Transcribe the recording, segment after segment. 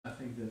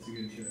that's a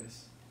good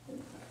choice.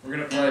 We're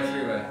gonna play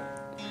Freeway.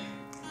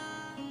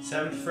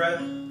 7th fret.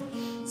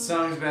 The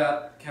song's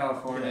about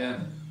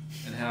California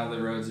and how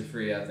the roads are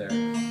free out there.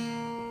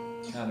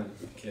 Kind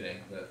of kidding,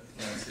 but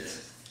kind of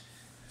serious.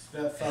 It's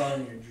about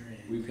following your dream.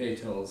 We pay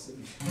tolls.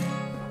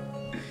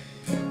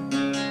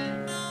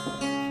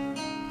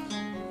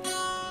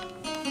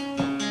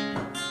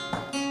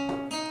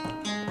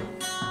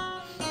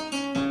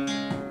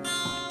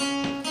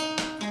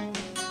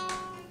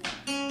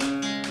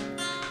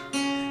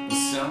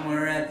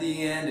 Somewhere at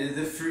the end of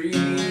the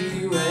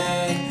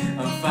freeway,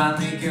 I'm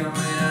finally going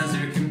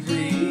under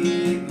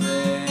completely.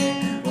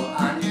 Well,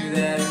 I knew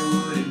that it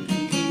wouldn't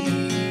be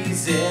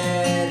easy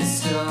to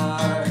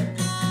start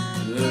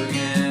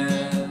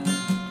again.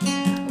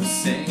 I was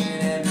saying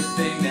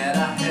everything that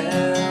I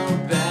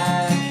held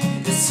back.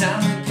 It's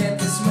time to get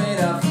this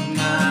weight off of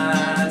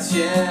my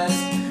chest.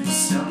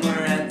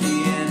 Somewhere at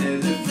the end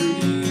of the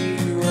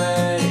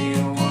freeway,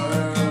 a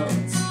world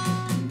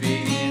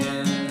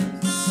begins.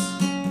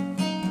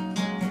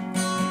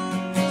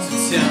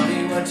 Tell me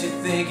what you're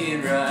thinking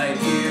right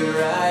here,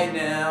 right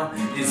now.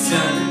 It's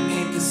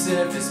underneath the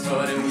surface,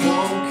 but it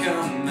won't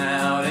come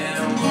out.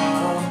 And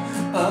whoa,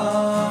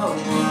 oh,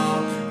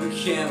 whoa, but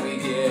can we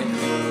get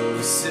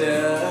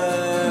closer?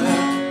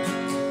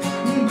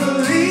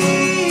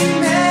 Believe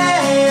me,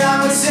 I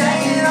was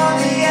hanging on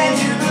the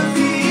edge of a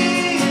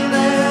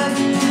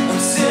feeling. I'm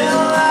still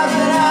alive,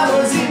 but I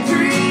wasn't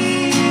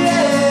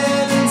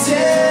breathing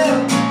until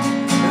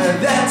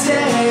that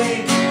day.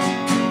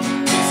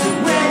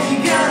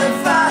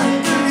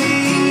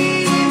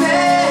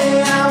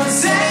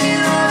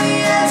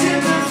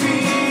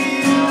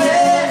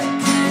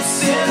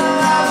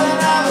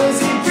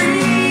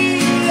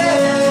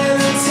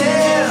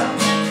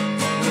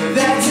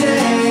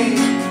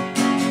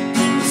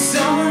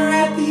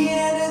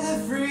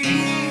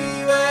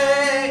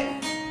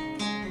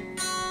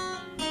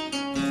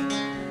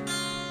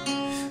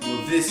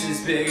 This is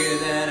bigger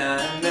than I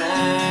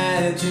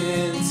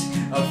imagined.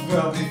 I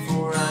felt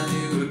before I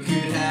knew it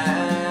could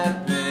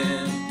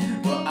happen.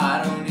 Well,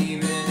 I don't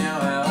even know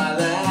how I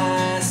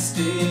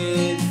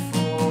lasted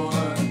for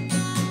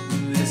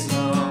this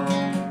long.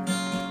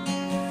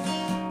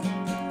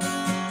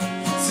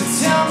 So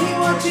tell me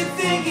what you're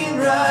thinking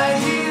right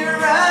here,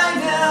 right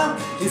now.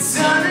 It's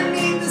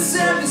underneath the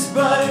surface,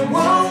 but it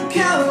won't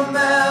come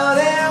out.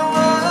 And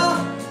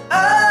whoa,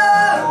 oh,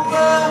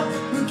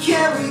 whoa,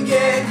 can we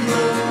get closer?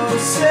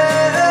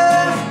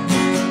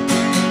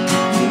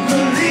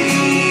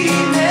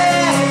 Believe me,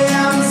 I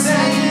was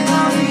hanging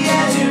on the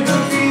edge of a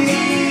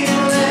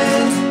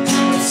feeling.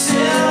 I'm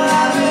still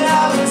alive, but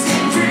I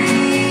wasn't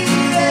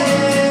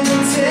breathing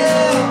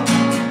until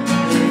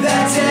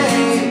that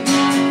day.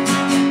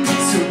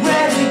 So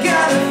when you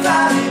gotta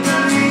finally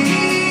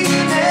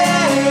believe me,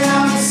 I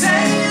was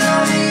hanging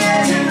on the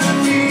edge of a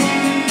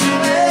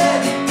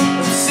feeling.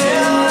 I'm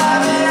still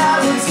alive, but I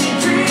wasn't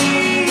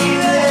breathing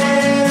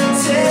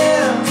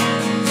until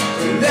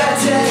that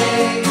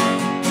day.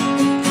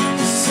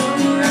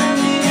 Somewhere at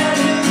the end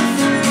of the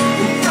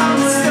freeway, from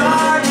the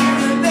start you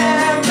were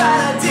there, but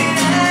I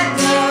didn't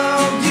know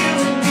you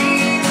and me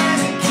were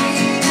the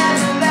key not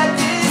to let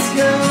this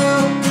go.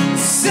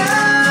 So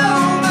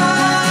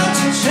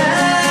much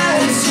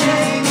has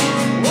changed.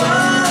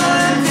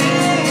 One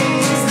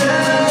thing's the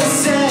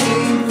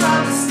same.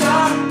 From the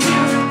start you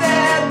were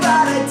there,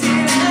 but I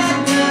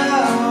didn't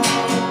know.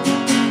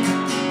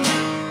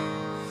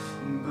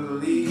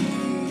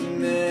 Believe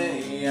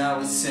me, I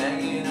was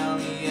hanging on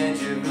the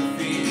edge of a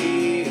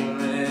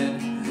feeling.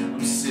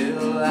 I'm still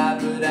alive,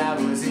 but I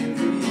wasn't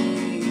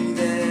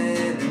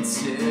breathing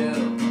until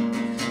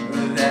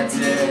that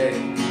day.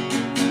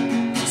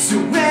 So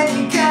when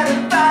you gotta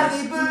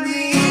finally